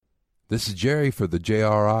This is Jerry for the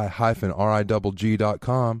JRI-RIGG.com.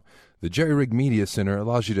 The Jerry Rig Media Center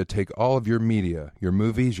allows you to take all of your media, your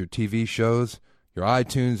movies, your TV shows, your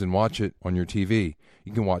iTunes, and watch it on your TV.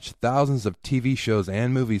 You can watch thousands of TV shows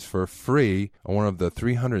and movies for free on one of the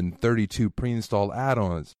 332 pre-installed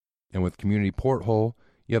add-ons. And with Community Porthole,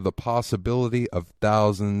 you have the possibility of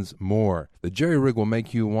thousands more. The Jerry Rig will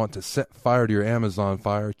make you want to set fire to your Amazon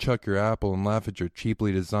Fire, chuck your Apple, and laugh at your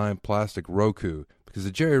cheaply designed plastic Roku. Because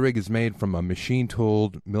the Jerry Rig is made from a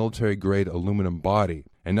machine-tooled, military-grade aluminum body.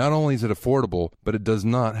 And not only is it affordable, but it does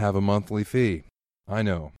not have a monthly fee. I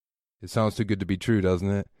know. It sounds too good to be true, doesn't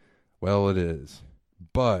it? Well, it is.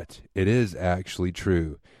 But it is actually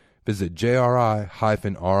true. Visit JRI-RIGG.com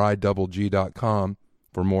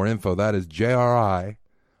for more info. That is JRI-RIGG.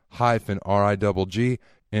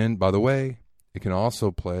 And by the way, it can also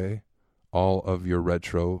play all of your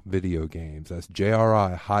retro video games. That's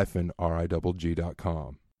JRI-RIGG.com.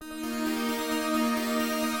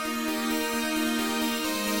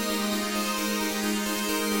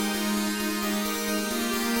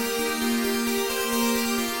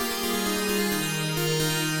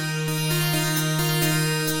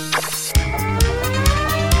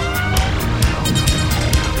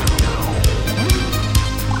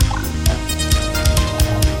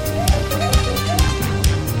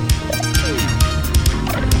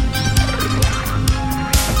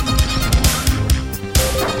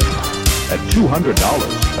 $200,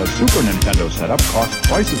 a Super Nintendo setup costs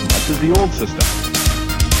twice as much as the old system.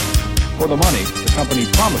 For the money, the company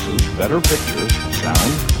promises better pictures,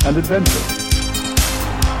 sound, and adventure.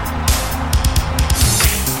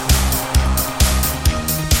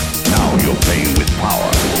 Now you're playing with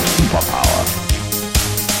power, superpower.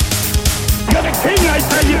 You're the king, I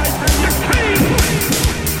tell you! The king!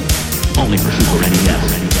 Only for Super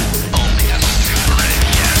NES.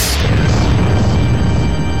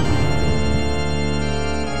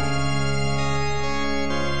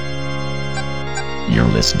 You're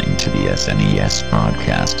listening to the SNES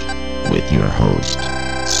podcast with your host,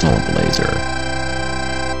 Soul Blazer.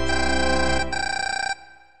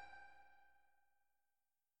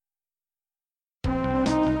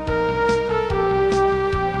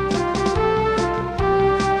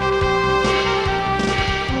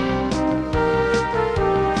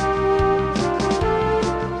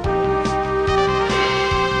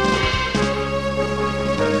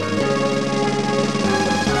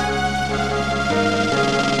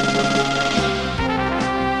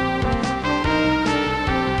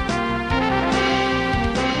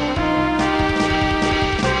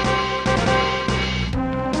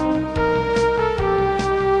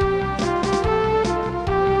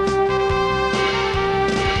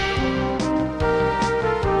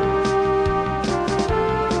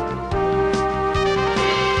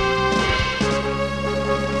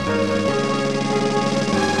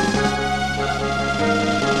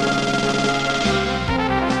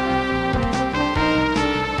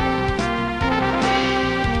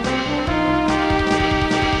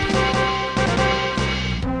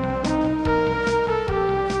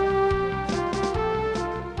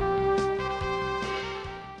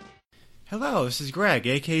 Hello, this is Greg,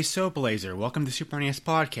 aka Soap Blazer. Welcome to Super NES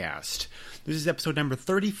Podcast. This is episode number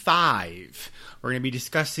 35. We're going to be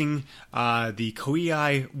discussing the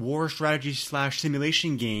Koei war strategy /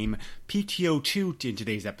 simulation game P.T.O 2 in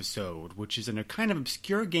today's episode, which is a kind of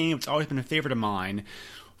obscure game. It's always been a favorite of mine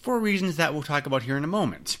for reasons that we'll talk about here in a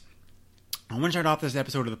moment. I want to start off this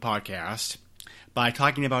episode of the podcast by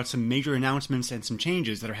talking about some major announcements and some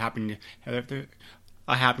changes that are happening to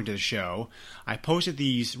the show. I posted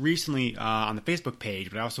these recently on the Facebook page,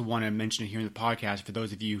 but I also want to mention it here in the podcast for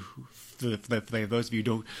those of you who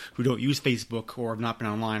don't use Facebook or have not been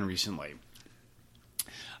online recently.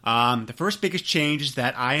 The first biggest change is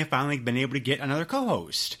that I have finally been able to get another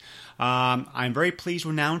co-host. I'm very pleased to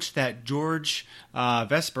announce that George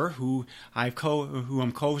Vesper, who I'm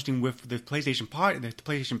co-hosting with the PlayStation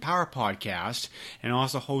Power podcast, and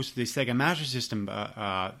also hosts the Sega Master System.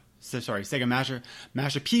 Sega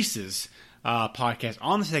Masterpieces podcast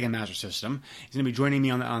on the Sega Master System. He's going to be joining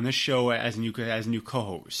me on this show as a new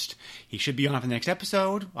co-host. He should be on for the next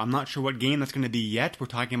episode. I'm not sure what game that's going to be yet. We're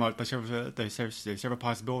talking about the several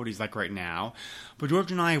possibilities like right now. But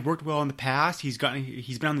George and I have worked well in the past. He's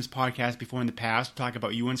been on this podcast before in the past to talk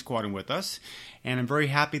about UN Squadron with us, and I'm very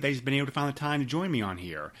happy that he's been able to find the time to join me on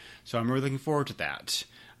here. So I'm really looking forward to that.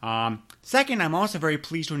 Second, I'm also very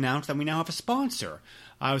pleased to announce that we now have a sponsor.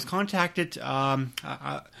 I was contacted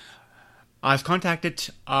I was contacted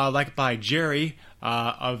by Jerry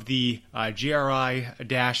of the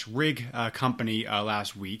GRI-Rig company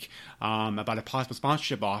last week about a possible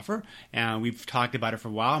sponsorship offer, and we've talked about it for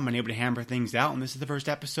a while. I'm able to hammer things out, and this is the first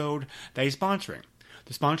episode that he's sponsoring.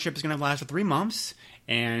 The sponsorship is going to last for 3 months,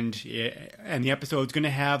 and the episode is going to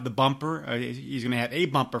have the bumper. He's going to have a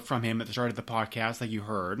bumper from him at the start of the podcast, like you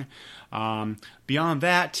heard. Beyond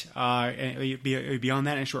that,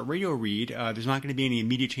 in a short radio read, there's not going to be any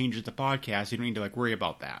immediate changes to the podcast. You don't need to worry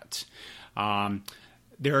about that.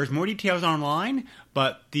 There's more details online,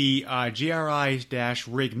 but the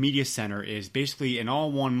GRI-Rig Media Center is basically an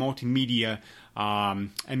all-one multimedia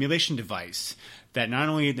emulation device that not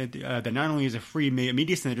only is a free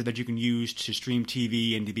media center that you can use to stream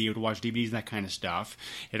TV and to be able to watch DVDs and that kind of stuff.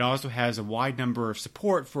 It also has a wide number of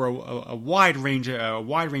support for a wide range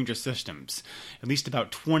of systems. At least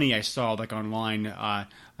about 20 I saw online. I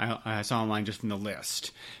saw online just from the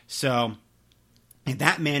list. So in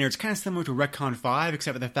that manner, it's kind of similar to Recon 5,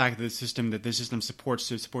 except for the fact that the system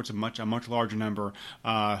supports a much larger number.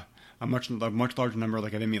 A much larger number of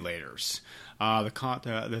emulators.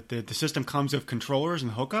 The system comes with controllers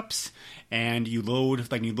and hookups, and you load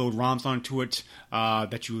ROMs onto it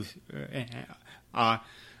and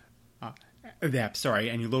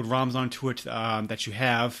you load ROMs onto it that you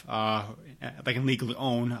have can legally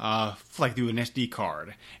own through an SD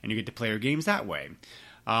card, and you get to play your games that way.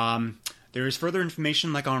 There is further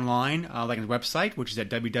information online, on the website, which is at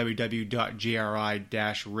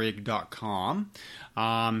www.gri-rig.com.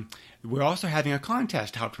 We're also having a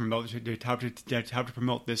contest how to promote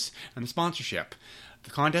this and the sponsorship. The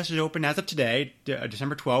contest is open as of today,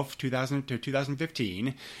 December 12th,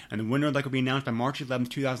 2015, and the winner will be announced by March 11th,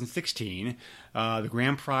 2016. The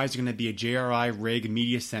grand prize is going to be a GRI-Rig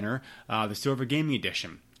Media Center, the Silver Gaming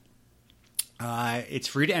Edition. It's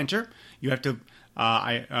free to enter. You have to.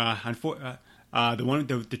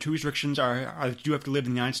 The two restrictions are that you have to live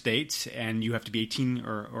in the United States and you have to be 18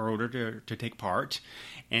 or older to take part.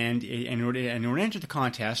 And in order to enter the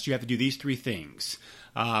contest, you have to do these 3 things.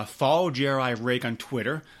 Follow GRI-Rig on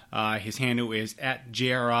Twitter. His handle is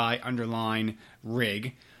 @GRI_Rig.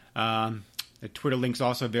 The Twitter link is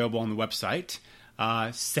also available on the website.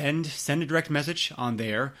 Send a direct message on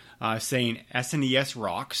there saying SNES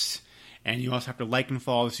rocks. And you also have to like and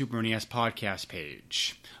follow the Super NES podcast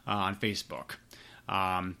page on Facebook.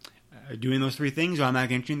 Doing those 3 things, I'm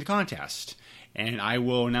not entering the contest. And I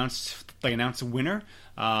will announce a winner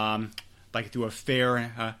through a fair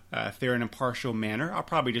and impartial manner. I'll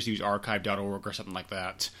probably just use archive.org or something like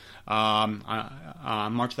that on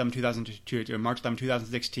March 11,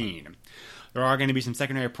 2016. There are going to be some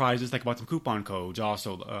secondary prizes, about some coupon codes,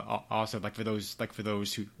 also for those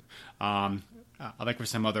who for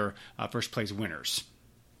some other first place winners.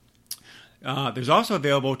 There's also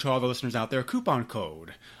available to all the listeners out there a coupon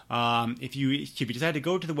code. If you decide to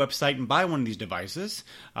go to the website and buy one of these devices,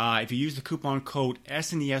 if you use the coupon code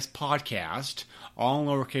SNES Podcast, all in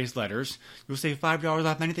lowercase letters, you'll save $5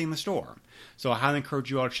 off anything in the store. So I highly encourage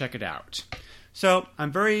you all to check it out. So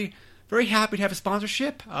I'm very happy to have a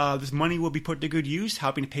sponsorship. This money will be put to good use,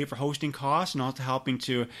 helping to pay for hosting costs and also helping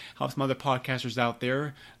to help some other podcasters out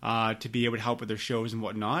there to be able to help with their shows and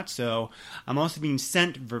whatnot. So I'm also being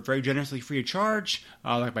sent very generously free of charge,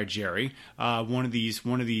 by Jerry, one of these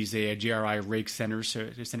GRI-Rig centers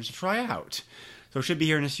to try out. So it should be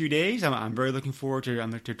here in a few days. I'm very looking forward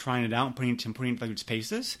to trying it out and putting it through its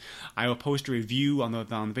paces. I will post a review on the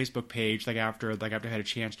Facebook page after I had a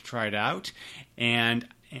chance to try it out, and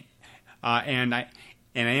I am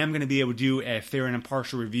going to be able to do a fair and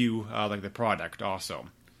impartial review the product also.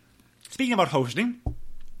 Speaking about hosting,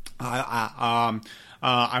 I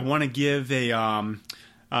want to give Leon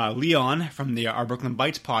from our Brooklyn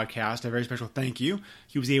Bites podcast a very special thank you.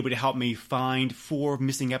 He was able to help me find 4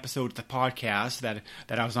 missing episodes of the podcast that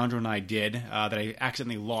Alessandro and I did that I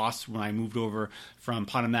accidentally lost when I moved over from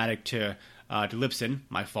Potomatic to Libsyn,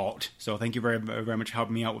 my fault. So thank you very, very much for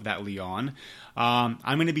helping me out with that, Leon. I'm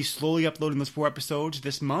going to be slowly uploading those 4 episodes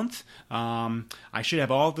this month. I should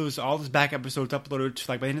have all those back episodes uploaded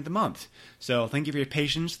by the end of the month. So thank you for your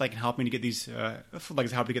patience. Help me to get these,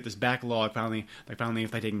 help to get this backlog finally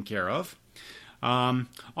taken care of. I'm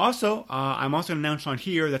also going to announce on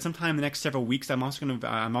here that sometime in the next several weeks, I'm also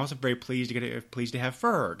very pleased to have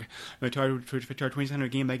Ferg to our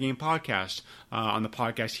 2600 Game by Game podcast on the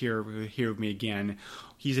podcast here with me again.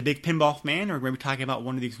 He's a big pinball fan, and we're going to be talking about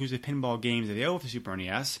one of the exclusive pinball games available for Super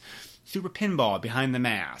NES, Super Pinball Behind the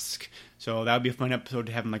Mask. So that would be a fun episode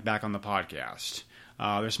to have him back on the podcast.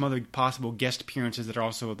 There's some other possible guest appearances that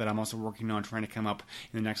I'm also working on trying to come up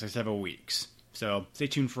in the next several weeks. So stay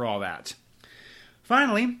tuned for all that.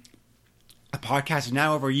 Finally, The podcast is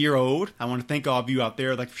now over a year old. I want to thank all of you out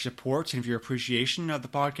there for your support and for your appreciation of the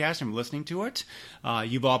podcast and for listening to it.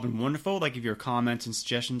 You've all been wonderful. Give your comments and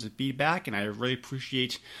suggestions and feedback, and I really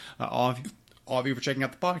appreciate all of you for checking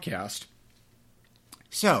out the podcast.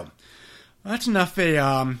 So, that's enough news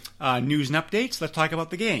and updates. Let's talk about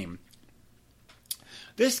the game.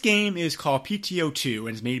 This game is called P.T.O 2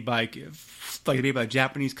 and is made by a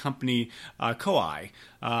Japanese company, Koei.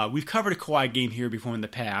 We've covered a Koei game here before in the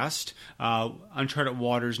past, Uncharted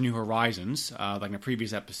Waters, New Horizons, in a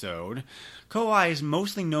previous episode. Koei is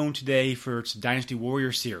mostly known today for its Dynasty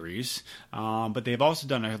Warrior series, but they've also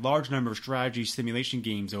done a large number of strategy simulation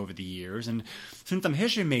games over the years. And since I'm a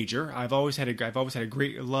history major, I've always had a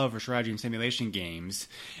great love for strategy and simulation games.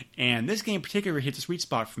 And this game in particular hits a sweet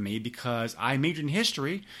spot for me because I majored in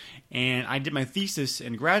history, and I did my thesis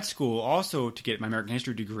in grad school also to get my American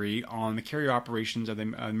history degree on the carrier operations of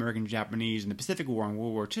the American, Japanese, and the Pacific War and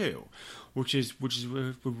World War II, which is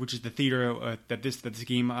the theater that this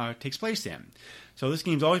game takes place in. So this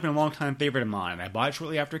game's always been a long-time favorite of mine. I bought it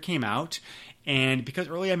shortly after it came out, and because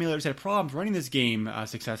early emulators had problems running this game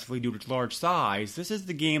successfully due to its large size, this is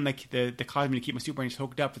the game that caused me to keep my Super NES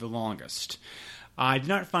hooked up for the longest. I did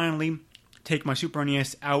not finally take my Super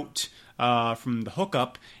NES out from the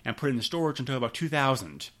hookup and put it in the storage until about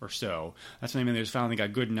 2000 or so. That's when emulators finally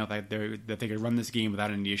got good enough that they could run this game without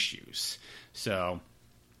any issues. So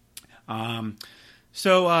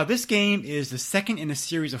this game is the second in a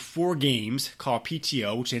series of 4 games called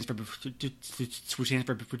P.T.O, which stands for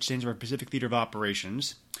Pacific Theater of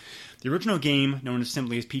Operations. The original game, known as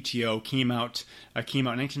simply as P.T.O, came out in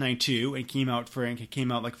 1992 and came out for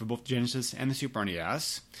both Genesis and the Super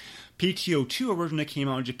NES. P.T.O 2 originally came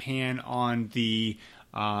out in Japan on the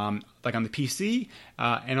on the PC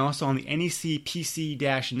and also on the NEC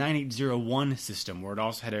PC-9801 system, where it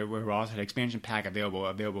also had an expansion pack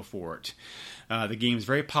available for it. The game is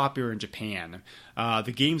very popular in Japan.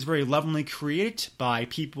 The game is very lovingly created by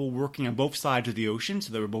people working on both sides of the ocean.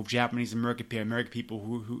 So there were both Japanese and American people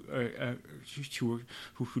who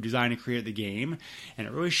designed and created the game, and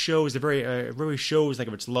it really shows of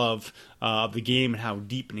its love of the game and how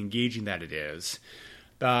deep and engaging that it is.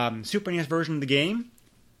 The Super NES version of the game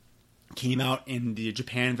came out in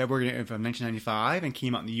Japan in February of 1995 and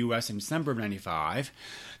came out in the U.S. in December of 1995.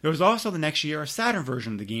 There was also the next year a Saturn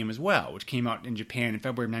version of the game as well, which came out in Japan in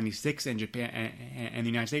February of 1996 and the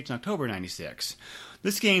United States in October of 1996.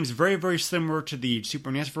 This game is very, very similar to the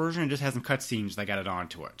Super NES version and just has some cutscenes that got it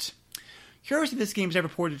onto it. Curious if this game was ever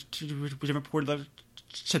ported to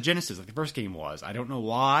Genesis like the first game was. I don't know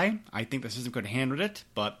why. I think the system could have handled it,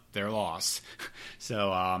 but their loss.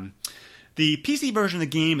 So, the PC version of the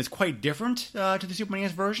game is quite different to the Super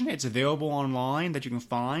NES version. It's available online that you can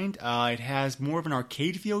find. It has more of an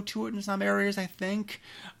arcade feel to it in some areas, I think,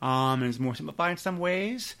 and it's more simplified in some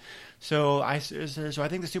ways. So I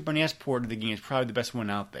think the Super NES port of the game is probably the best one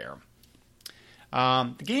out there.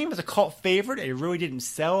 The game was a cult favorite. It really didn't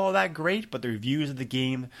sell all that great, but the reviews of the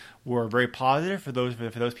game were very positive for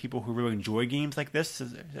those people who really enjoy games like this,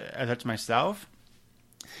 as such myself.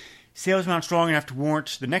 Sales were not strong enough to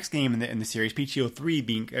warrant the next game in the series, P.T.O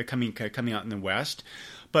 3, coming out in the West.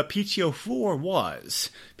 But P.T.O 4 was.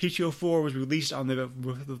 P.T.O 4 was released on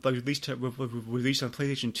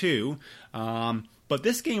PlayStation 2. But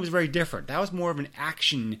this game was very different. That was more of an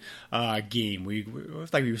action game. It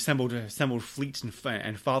was like we assembled fleets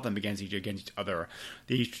and fought them against each other.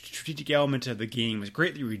 The strategic element of the game was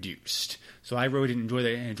greatly reduced. So I really didn't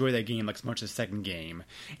enjoy that game as much as the second game.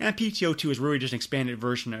 And P.T.O 2 is really just an expanded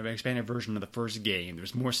version of the first game.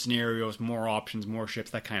 There's more scenarios, more options, more ships,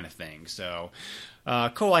 that kind of thing. So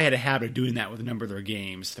Koei had a habit of doing that with a number of their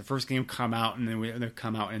games. The first game come out, and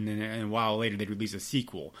then a while later they'd release a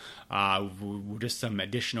sequel with just some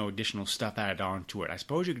additional stuff added onto it. I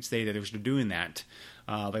suppose you could say that they're doing that,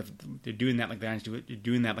 like the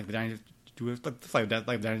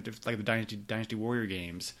Dynasty Warrior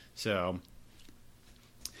games. So,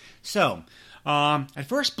 at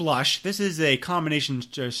first blush, this is a combination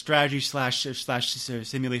strategy slash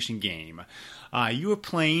simulation game. You are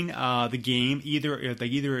playing the game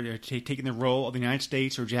either taking the role of the United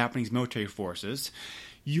States or Japanese military forces.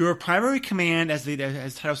 Your primary command, as the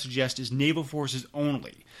title suggests, is naval forces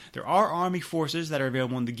only. There are army forces that are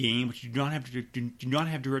available in the game, but you do not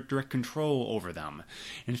have direct control over them.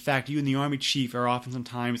 In fact, you and the army chief are often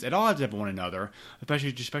sometimes at odds with one another,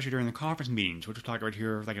 especially during the conference meetings, which we'll talk about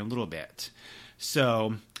here in a little bit.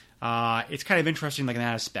 So, it's kind of interesting in that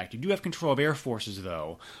aspect. You do have control of air forces,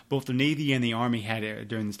 though. Both the Navy and the Army had,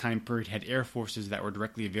 during this time period, had air forces that were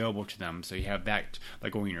directly available to them, so you have that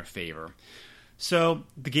going in your favor. So,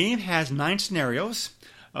 the game has 9 scenarios.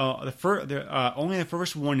 only the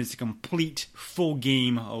first one is a complete full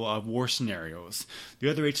game of war scenarios. The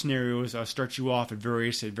other 8 scenarios start you off at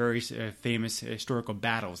various famous historical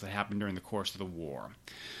battles that happened during the course of the war.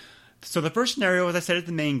 So the first scenario, as I said, is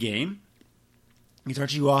the main game. It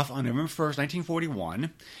starts you off on November 1st,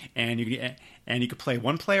 1941, and you could play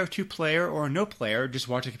 1 player, 2 player, or no player. Just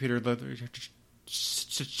watch the computer.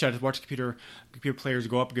 Watch computer players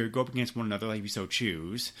go up against one another, like you so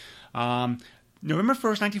choose. November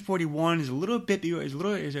 1st, 1941 is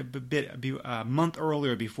a month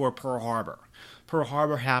earlier before Pearl Harbor. Pearl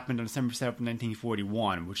Harbor happened on December 7th,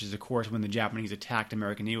 1941, which is, of course, when the Japanese attacked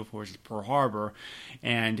American naval forces at Pearl Harbor,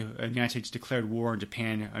 and the United States declared war on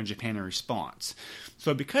Japan in response.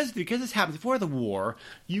 So because this happened before the war,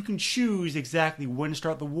 you can choose exactly when to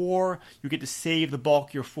start the war. You get to save the bulk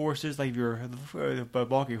of your forces, if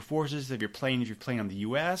you're playing on the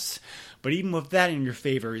U.S. But even with that in your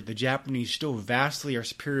favor, the Japanese still vastly are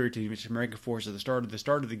superior to American forces at the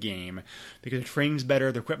start of the game, because the training's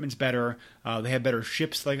better, the equipment's better, they have better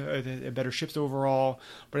ships, overall.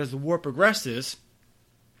 But as the war progresses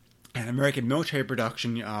and American military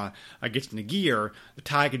production gets into gear, the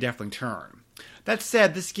tide could definitely turn. That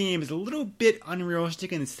said, this game is a little bit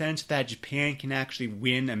unrealistic in the sense that Japan can actually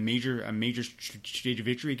win a major strategic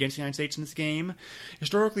victory against the United States in this game.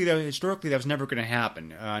 Historically, that was never going to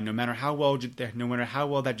happen. No matter how well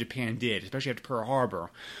that Japan did, especially after Pearl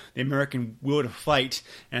Harbor, the American will to fight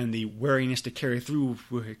and the wariness to carry through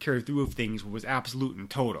of things was absolute and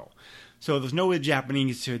total. So there's no way the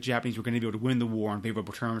Japanese were going to be able to win the war on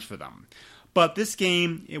favorable terms for them. But this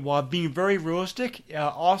game, while being very realistic,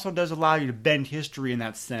 also does allow you to bend history in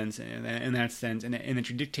that sense, and that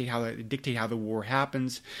you dictate how the war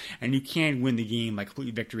happens, and you can win the game by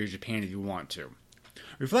complete victory of Japan if you want to.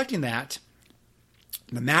 Reflecting that,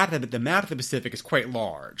 the map of the Pacific is quite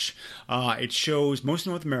large. It shows most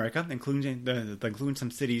of North America, including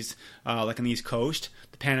some cities like on the East Coast,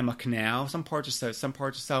 the Panama Canal, some parts of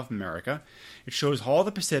South America. It shows all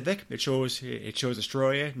the Pacific. It shows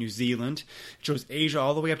Australia, New Zealand. It shows Asia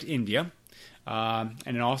all the way up to India. And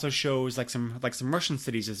it also shows some Russian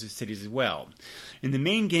cities as well. In the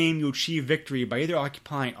main game, you achieve victory by either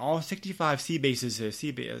occupying all 65 sea bases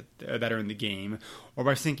that are in the game, or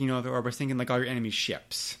by sinking all your enemy's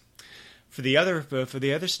ships. For the other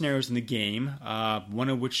scenarios in the game, one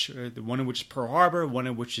of which is Pearl Harbor, one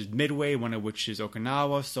of which is Midway, one of which is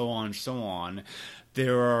Okinawa, so on and so on.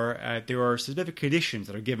 There are specific conditions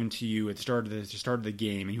that are given to you at the start of the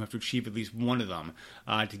game, and you have to achieve at least one of them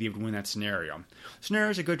to be able to win that scenario.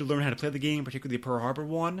 Scenarios are good to learn how to play the game, particularly the Pearl Harbor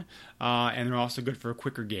one, and they're also good for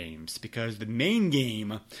quicker games, because the main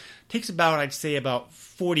game takes about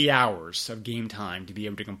 40 hours of game time to be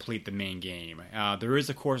able to complete the main game. There is,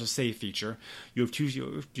 of course, a save feature. You have two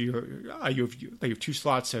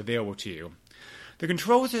slots available to you. The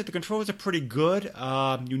controls are pretty good.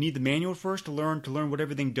 You need the manual first to learn what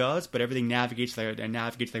everything does, but everything navigates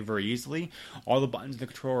very easily. All the buttons in the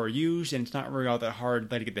controller are used, and it's not really all that hard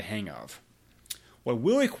to get the hang of. What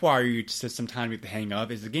will require you to spend some time to get the hang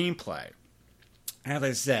of is the gameplay. As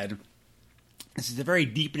I said, this is a very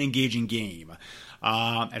deep and engaging game.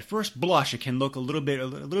 At first blush, it can look a little bit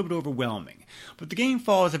overwhelming, but the game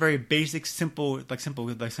follows a very basic, simple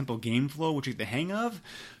game flow, which you get the hang of.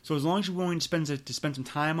 So as long as you're willing to spend some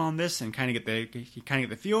time on this and kind of get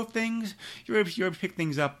the feel of things, you're able to pick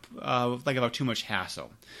things up without too much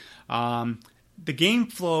hassle. The game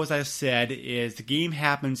flow, as I said, is the game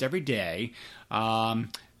happens every day.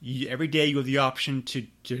 Every day you have the option to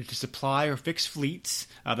supply or fix fleets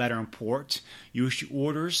that are in port. You issue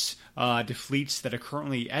orders to fleets that are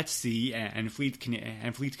currently at sea, and fleets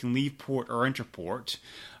can leave port or enter port.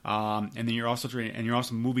 And then you're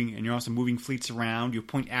also moving fleets around. You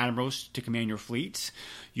appoint admirals to command your fleets.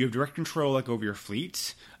 You have direct control over your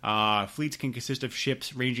fleets. Fleets can consist of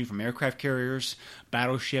ships ranging from aircraft carriers,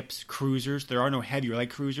 battleships, cruisers. There are no heavy or light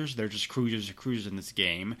cruisers. They're just cruisers in this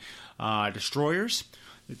game. Destroyers.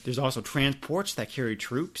 There's also transports that carry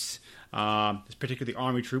troops, particularly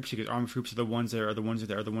army troops, because army troops are the ones that are going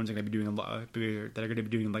to be doing a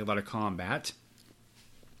lot of combat.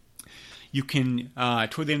 You can,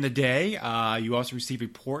 toward the end of the day, you also receive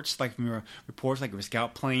reports like your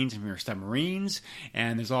scout planes and from your submarines,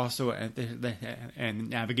 and there's also and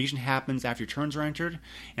navigation happens after your turns are entered,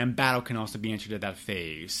 and battle can also be entered at that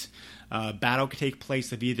phase. Battle can take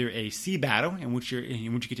place of either a sea battle, in which you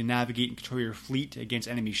get to navigate and control your fleet against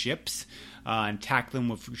enemy ships, and attack them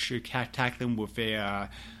with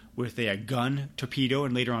a gun torpedo,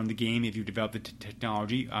 and later on in the game, if you develop the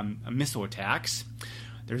technology, missile attacks.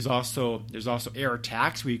 There's also air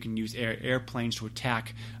attacks, where you can use airplanes to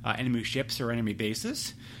attack enemy ships or enemy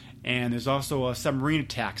bases. And there's also submarine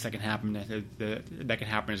attacks that can happen that can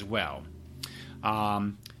happen as well.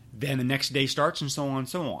 Then the next day starts, and so on and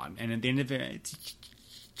so on. And at the end of it,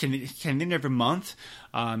 every month,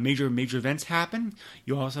 major events happen.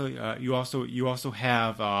 You also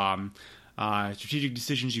have strategic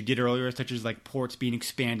decisions you did earlier, such as like ports being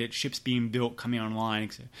expanded, ships being built, coming online,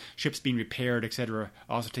 ships being repaired, etc.,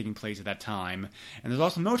 also taking place at that time. And there's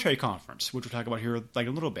also a military conference, which we'll talk about here like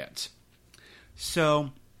a little bit.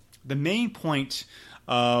 So the main point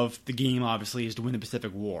of the game, obviously, is to win the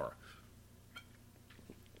Pacific War.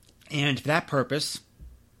 And for that purpose,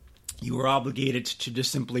 you are obligated to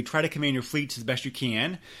just simply try to command your fleets as best you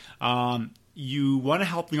can. You want to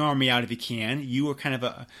help the army out if you can. You're kind of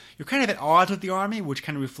at odds with the army, which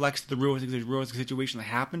kind of reflects the real situation that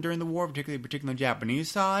happened during the war, particularly on the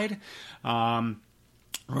Japanese side.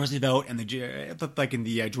 Roosevelt and the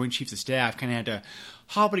Joint Chiefs of Staff kind of had to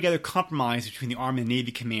hobble together compromise between the Army and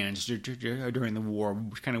Navy commands during the war,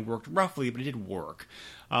 which kind of worked roughly, but it did work.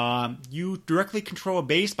 You directly control a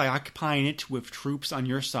base by occupying it with troops on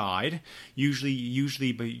your side. Usually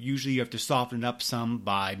you have to soften it up some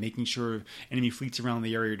by making sure enemy fleets around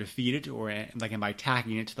the area are defeated, or by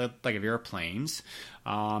attacking it like airplanes.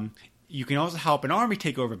 You can also help an army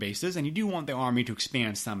take over bases, and you do want the army to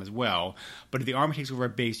expand some as well. But if the army takes over a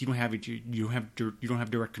base, you don't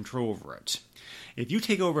have direct control over it. If you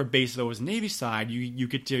take over a base, though, as the Navy side, you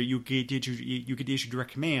get to issue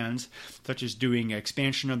direct commands, such as doing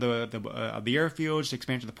expansion of the airfields,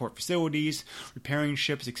 expansion of the port facilities, repairing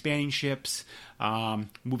ships, expanding ships,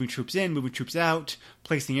 moving troops in, moving troops out,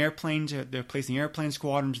 placing airplane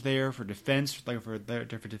squadrons there for defense, like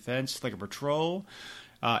a patrol.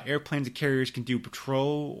 Airplanes and carriers can do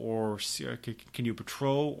patrol or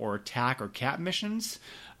attack or cap missions.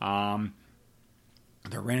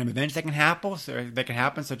 There are random events that can happen,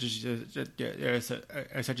 such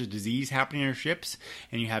as disease happening on your ships,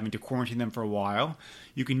 and you having to quarantine them for a while.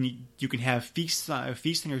 You can have feasts on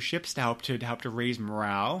your ships to help to raise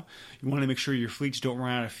morale. You want to make sure your fleets don't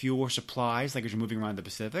run out of fuel or supplies, like as you're moving around the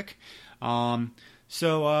Pacific.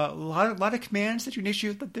 So a lot of commands that you can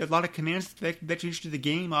issue. A lot of commands that you issue to the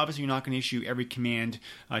game. Obviously, you're not going to issue every command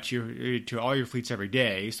to all your fleets every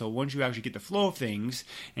day. So once you actually get the flow of things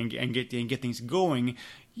and get things going,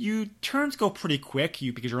 turns go pretty quick.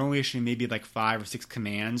 Because you're only issuing maybe like 5 or 6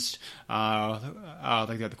 commands like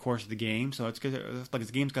the course of the game. So it's good. Like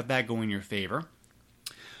the game's got that going in your favor.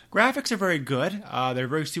 Graphics are very good. They're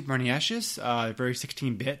very Super NES-ish. They're very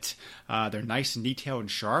 16-bit. They're nice and detailed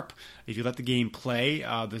and sharp. If you let the game play,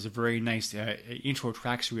 there's a very nice intro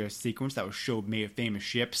track sequence that will show famous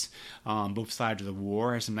ships on both sides of the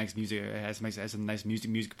war. Has some nice music. Has some nice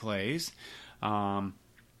music plays.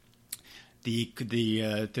 The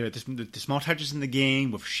small touches in the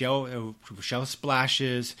game with shell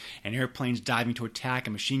splashes and airplanes diving to attack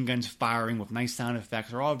and machine guns firing with nice sound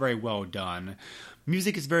effects are all very well done.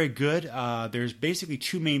 Music is very good. There's basically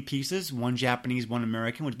 2 main pieces, one Japanese, one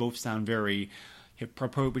American, which both sound very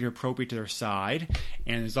appropriate to their side.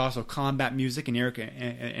 And there's also combat music and air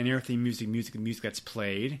theme music that's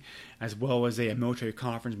played, as well as a military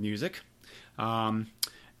conference music.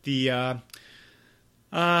 The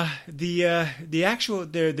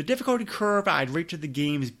difficulty curve I'd rate to the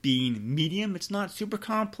game as being medium. It's not super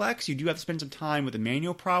complex. You do have to spend some time with the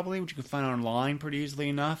manual probably, which you can find online pretty easily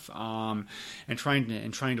enough, and trying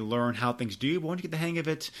to learn how things do. But once you get the hang of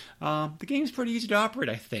it, the game's pretty easy to operate.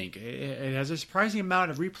 I think it has a surprising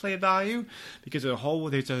amount of replay value because there's a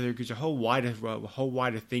whole wide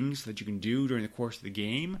of things that you can do during the course of the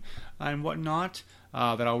game and whatnot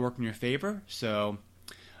that all work in your favor. So.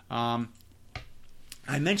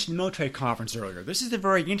 I mentioned military conference earlier. This is a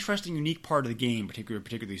very interesting, unique part of the game,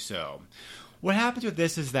 particularly so. What happens with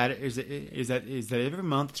this is that every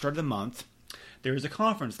month, at the start of the month, there is a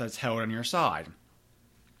conference that's held on your side,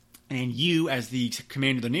 and you, as the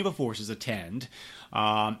commander of the naval forces, attend.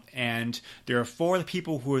 And there are 4 of the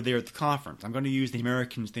people who are there at the conference. I'm going to use the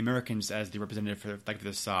Americans as the representative for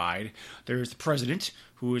this side. There's the president,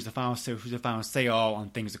 who is the final say-all on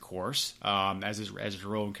things, of course, as his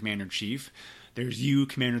role in commander-in-chief. There's you,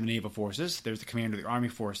 commander of the naval forces. There's the commander of the army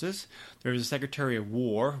forces. There's the secretary of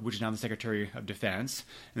war, which is now the secretary of defense.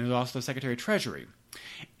 And there's also the secretary of treasury.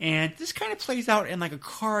 And this kind of plays out in like a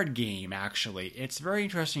card game, actually. It's very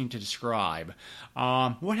interesting to describe.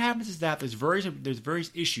 What happens is that there's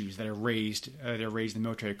various issues that are raised in the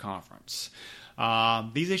military conference.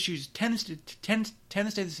 These issues tend to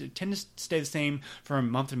stay the same from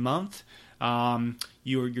month to month.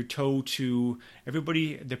 You're told to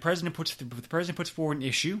everybody. The president puts forward an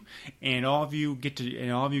issue, and all of you get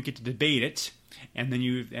to debate it, and then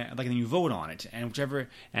you vote on it, and whichever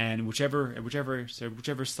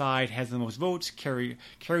side has the most votes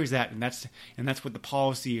carries that, and that's what the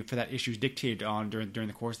policy for that issue is dictated on during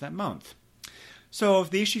the course of that month. So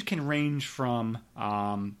the issues can range from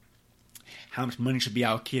how much money should be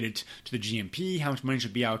allocated to the GMP, how much money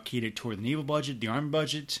should be allocated toward the naval budget, the army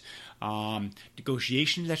budget,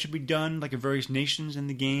 negotiations that should be done like in various nations in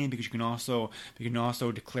the game, because you can also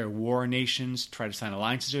declare war on nations, try to sign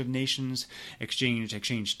alliances with nations,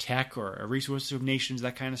 exchange tech or resources with nations,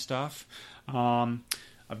 that kind of stuff.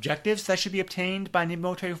 Objectives that should be obtained by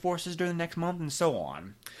military forces during the next month, and so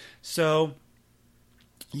on. So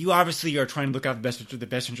you obviously are trying to look out the best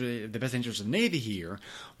interest of the Navy here,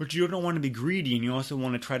 but you don't want to be greedy, and you also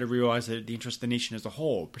want to try to realize the interest of the nation as a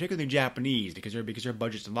whole, particularly the Japanese, because their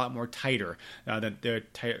budget's a lot more tighter than the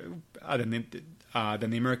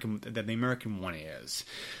American one is.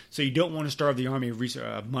 So you don't want to starve the army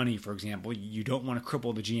of money, for example. You don't want to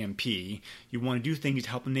cripple the GMP. You want to do things to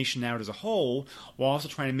help the nation out as a whole, while also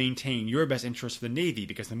trying to maintain your best interest for the Navy,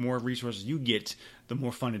 because the more resources you get, the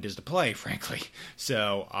more fun it is to play, frankly.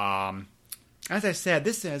 So, as I said,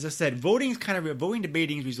 voting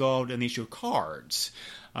debating is resolved on the issue of cards.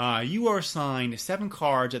 You are assigned 7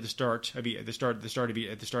 cards at the start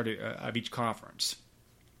of each conference.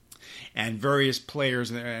 And various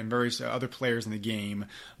players and various other players in the game,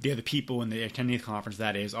 the other people in the attending the conference,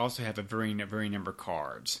 that is, also have a varying number of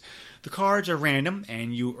cards. The cards are random,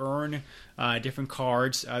 and you earn different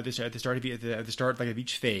cards at the start of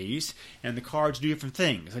each phase. And the cards do different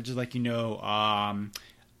things, such as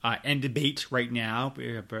end debate right now,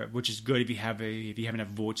 which is good if you have enough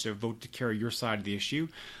votes to vote to carry your side of the issue.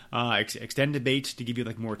 Extend debate to give you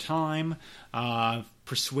more time.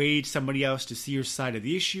 Persuade somebody else to see your side of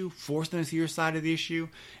the issue. Force them to see your side of the issue,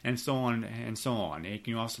 and so on and so on.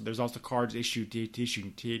 There's also cards issued to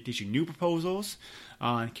issue new proposals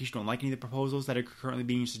in case you don't like any of the proposals that are currently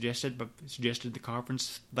being suggested at the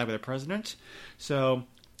conference by the president. So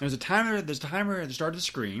there's a timer at the start of the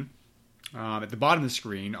screen. At the bottom of the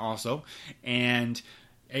screen also, and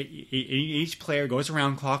each player goes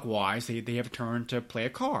around clockwise. They have a turn to play a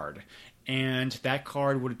card, and that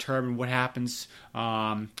card will determine what happens,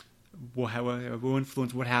 will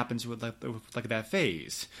influence what happens with that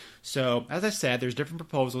phase. So, as I said, there's different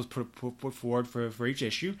proposals put forward for each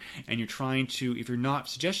issue, and you're trying to, if you're not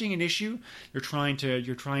suggesting an issue, you're trying to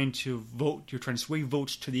sway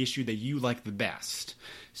votes to the issue that you like the best.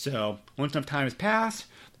 So, once enough time has passed,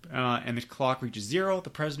 and the clock reaches 0, the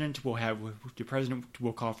president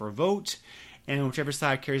will call for a vote, and whichever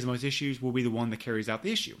side carries the most issues will be the one that carries out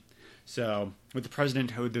the issue. So, with the president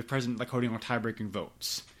holding on tiebreaking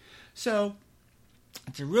votes. So,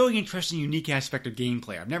 it's a really interesting, unique aspect of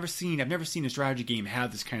gameplay. I've never seen a strategy game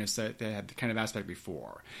have this kind of aspect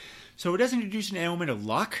before. So it does introduce an element of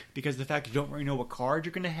luck, because of the fact you don't really know what card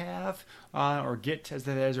you're going to have or get as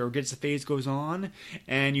the phase goes on,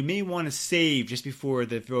 and you may want to save just before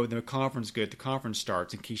the conference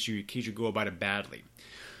starts in case you go about it badly.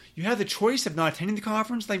 You have the choice of not attending the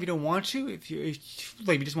conference, if you don't want to, if you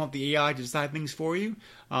just want the AI to decide things for you,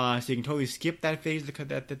 so you can totally skip that phase,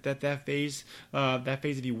 that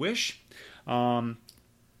phase if you wish, or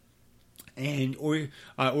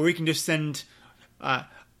you can just send.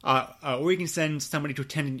 Or you can send somebody to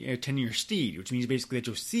attend your steed, which means basically that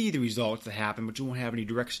you'll see the results that happen, but you won't have any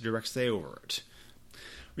direct say over it.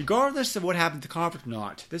 Regardless of what happens at the conference or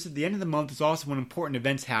not, this is the end of the month is also when important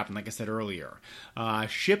events happen, like I said earlier.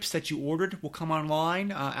 Ships that you ordered will come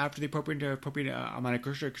online after the appropriate amount of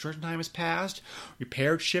construction time has passed.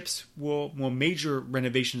 Repaired ships major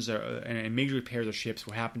renovations and major repairs of ships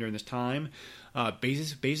will happen during this time.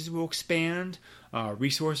 Bases will expand.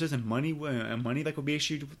 Resources and money that will be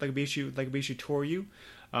issued toward you.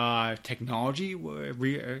 Technology will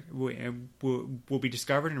be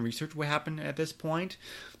discovered, and research will happen at this point.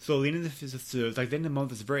 So the end of the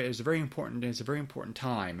month is a very important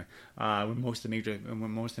time when most of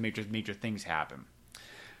the major things happen.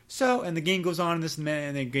 So, and the game goes on in this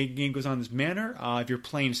manner. If you're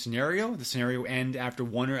playing a scenario, the scenario will end after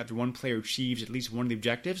one player achieves at least one of the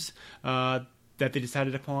objectives that they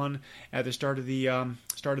decided upon at the start of this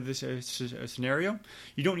scenario.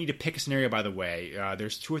 You don't need to pick a scenario, by the way.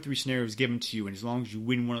 There's 2 or 3 scenarios given to you, and as long as you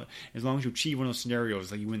achieve one of those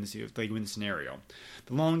scenarios, you win the scenario.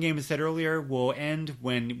 The long game, as I said earlier, will end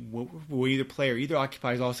when either player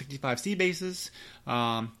occupies all 65 sea bases,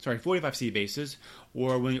 45 sea bases,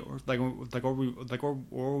 or when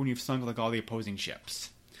you've sunk all the opposing ships.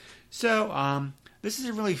 So this is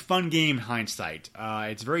a really fun game in hindsight.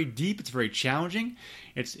 It's very deep. It's very challenging.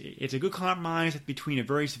 It's a good compromise between a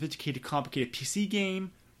very sophisticated, complicated PC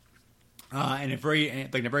game and a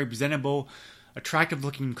very presentable,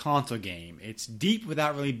 attractive-looking console game. It's deep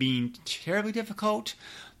without really being terribly difficult.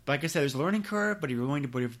 But like I said, there's a learning curve, but if you're willing to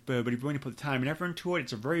put the time and effort into it,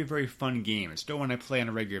 it's a very, very fun game. It's still one I play on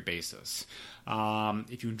a regular basis.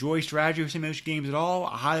 If you enjoy strategy or simulation games at all,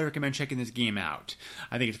 I highly recommend checking this game out.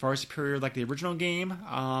 I think it's far superior like the original game,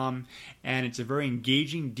 and it's a very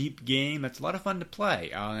engaging, deep game that's a lot of fun to play,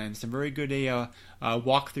 and some very good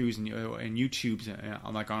walkthroughs and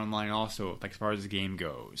YouTubes like online also, like as far as the game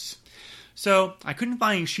goes. So I couldn't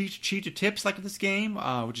find cheats or tips like this game,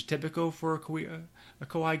 which is typical for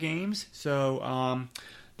Koei games. So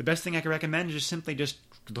the best thing I can recommend is just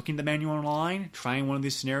looking at the manual online, trying one of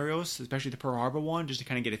these scenarios, especially the Pearl Harbor one, just to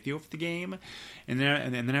kind of get a feel for the game. And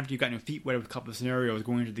then after you've gotten your feet wet with a couple of scenarios,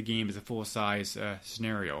 going into the game as a full-size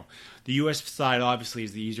scenario. The U.S. side obviously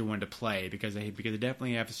is the easier one to play because they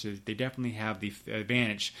definitely have the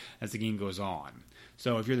advantage as the game goes on.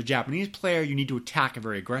 So if you're the Japanese player, you need to attack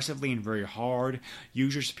very aggressively and very hard.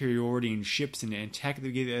 Use your superiority in ships and tech at the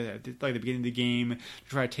beginning of the game to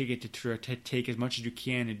try to take as much as you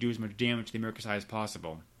can and do as much damage to the American side as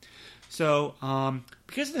possible. So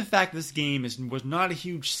because of the fact that this game was not a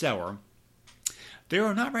huge seller, there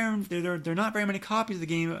are not very many copies of the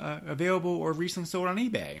game available or recently sold on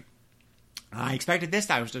eBay. I expected this.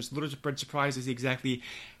 I was just a little bit surprised to see exactly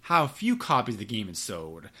how few copies of the game had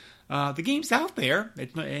sold. The game's out there.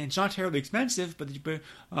 It's not terribly expensive, but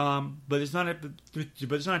there's not a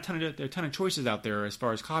ton of choices out there as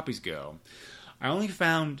far as copies go. I only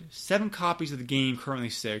found 7 copies of the game currently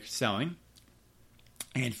selling,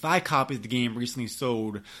 and 5 copies of the game recently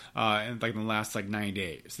sold in the last 90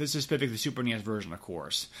 days. This is specifically the Super NES version, of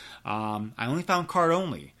course. I only found card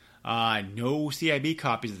only. No CIB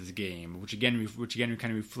copies of this game, which again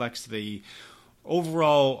kind of reflects the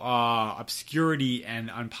overall obscurity and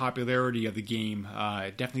unpopularity of the game,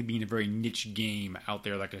 definitely being a very niche game out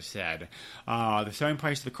there, like I said. The selling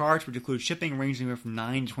price of the cards would include shipping ranging from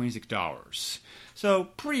 $9 to $26. So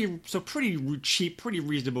pretty cheap, pretty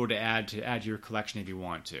reasonable to add to your collection if you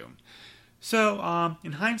want to. So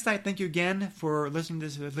in hindsight, thank you again for listening to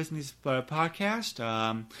this podcast.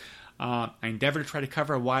 I endeavored to try to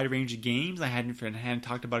cover a wide range of games. I hadn't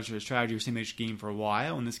talked about a strategy or simulation game for a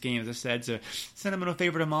while, and this game, as I said, is a sentimental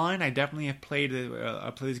favorite of mine. I definitely have played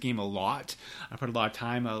this game a lot. I put a lot of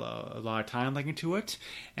time into it,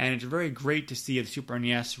 and it's very great to see the Super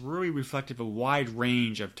NES really reflective of a wide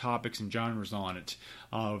range of topics and genres on it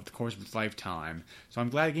over the course of its lifetime. So I'm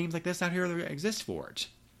glad games like this out here exist for it.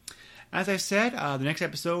 As I said, the next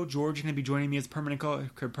episode, George is going to be joining me as permanent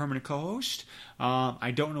co-host.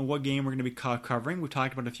 I don't know what game we're going to be covering. We've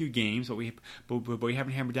talked about a few games, but we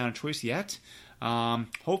haven't hammered down a choice yet.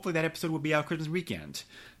 Hopefully that episode will be out Christmas weekend.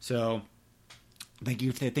 So thank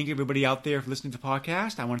you everybody out there for listening to the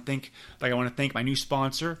podcast. I want to thank my new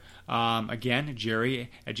sponsor, again,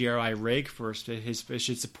 Jerry at GRI Rig, for his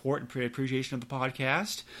support and appreciation of the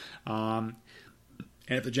podcast, and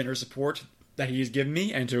for the generous support that he has given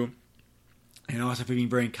me, and also for being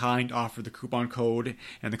very kind to offer the coupon code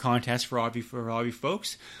and the contest for all of you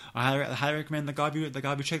folks. I highly recommend that all of you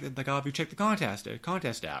check the contest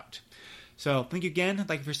out. So thank you again.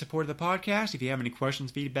 Thank you for your support of the podcast. If you have any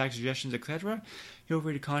questions, feedback, suggestions, etc., feel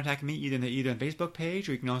free to contact me either on the Facebook page,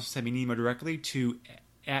 or you can also send me an email directly to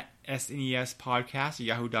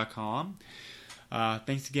 @snespodcast@yahoo.com.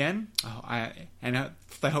 Thanks again. I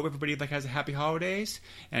hope everybody has a happy holidays,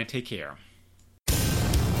 and take care.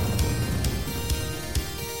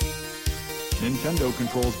 Nintendo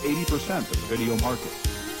controls 80% of the video market.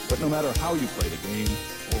 But no matter how you play the game,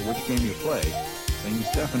 or which game you play, things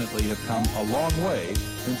definitely have come a long way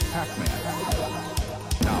since Pac-Man.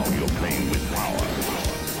 Now you're playing with power.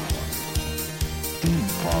 Deep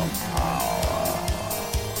of power.